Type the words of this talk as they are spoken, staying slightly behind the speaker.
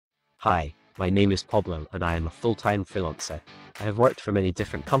Hi, my name is Pablo and I am a full-time freelancer. I have worked for many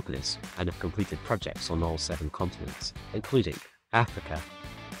different companies and have completed projects on all 7 continents, including Africa,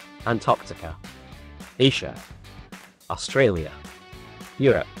 Antarctica, Asia, Australia,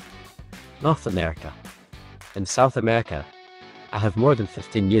 Europe, North America, and South America. I have more than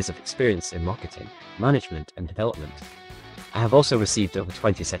 15 years of experience in marketing, management, and development. I have also received over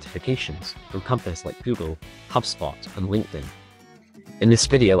 20 certifications from companies like Google, HubSpot, and LinkedIn. In this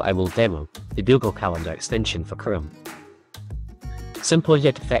video, I will demo the Google Calendar extension for Chrome. Simple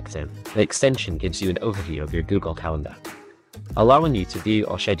yet effective, the extension gives you an overview of your Google Calendar, allowing you to view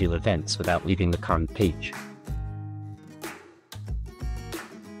or schedule events without leaving the current page.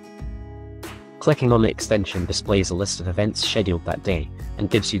 Clicking on the extension displays a list of events scheduled that day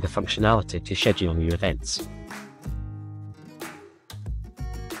and gives you the functionality to schedule new events.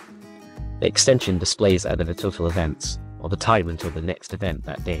 The extension displays either the total events or the time until the next event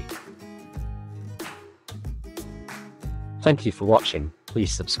that day. Thank you for watching.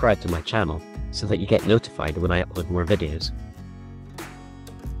 Please subscribe to my channel so that you get notified when I upload more videos.